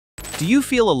Do you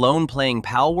feel alone playing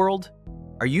Palworld?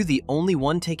 Are you the only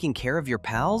one taking care of your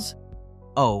pals?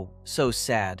 Oh, so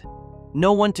sad.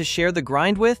 No one to share the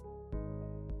grind with?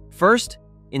 First,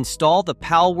 install the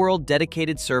Palworld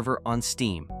dedicated server on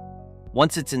Steam.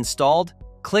 Once it's installed,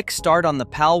 click Start on the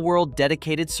Palworld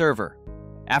dedicated server.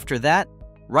 After that,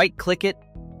 right-click it,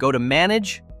 go to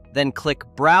Manage, then click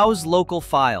Browse Local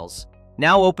Files.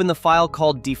 Now open the file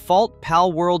called Default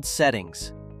Palworld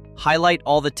Settings. Highlight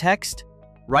all the text,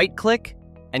 right-click,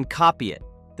 and copy it.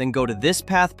 Then go to This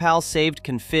Path Pal Saved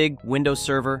Config Windows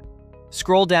Server.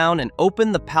 Scroll down and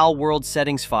open the Palworld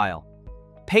settings file.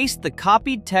 Paste the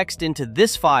copied text into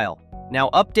this file. Now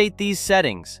update these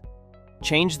settings.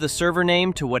 Change the server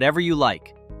name to whatever you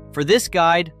like. For this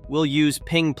guide, we'll use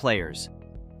PingPlayers.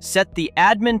 Set the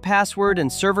admin password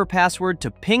and server password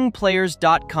to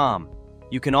pingplayers.com.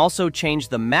 You can also change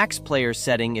the max player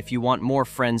setting if you want more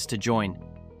friends to join.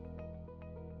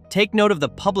 Take note of the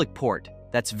public port.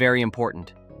 That's very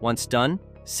important. Once done,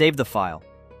 save the file.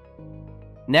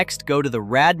 Next, go to the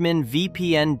Radmin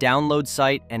VPN download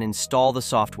site and install the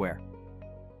software.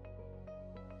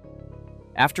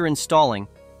 After installing,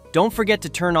 don't forget to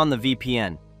turn on the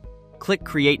VPN. Click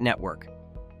Create Network.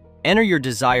 Enter your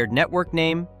desired network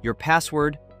name, your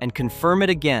password, and confirm it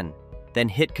again, then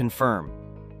hit Confirm.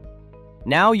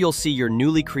 Now you'll see your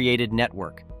newly created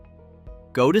network.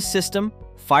 Go to System,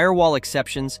 Firewall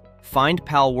Exceptions, find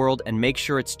Palworld and make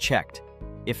sure it's checked.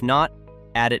 If not,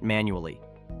 add it manually.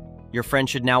 Your friend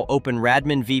should now open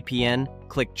Radmin VPN,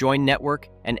 click Join Network,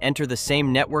 and enter the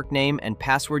same network name and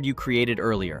password you created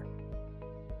earlier.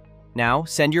 Now,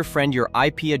 send your friend your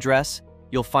IP address.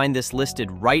 You'll find this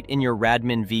listed right in your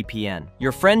Radmin VPN.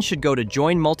 Your friend should go to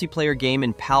Join Multiplayer Game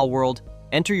in Palworld,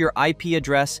 enter your IP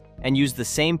address, and use the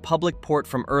same public port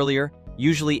from earlier,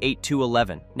 usually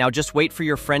 8211. Now just wait for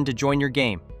your friend to join your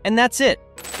game. And that's it!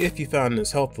 If you found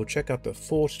this helpful, check out the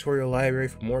full tutorial library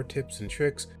for more tips and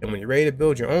tricks. And when you're ready to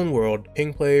build your own world,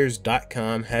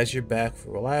 PingPlayers.com has your back for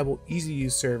a reliable,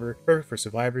 easy-to-use server perfect for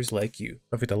survivors like you.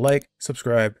 Don't forget to like,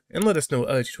 subscribe, and let us know what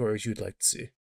other tutorials you'd like to see.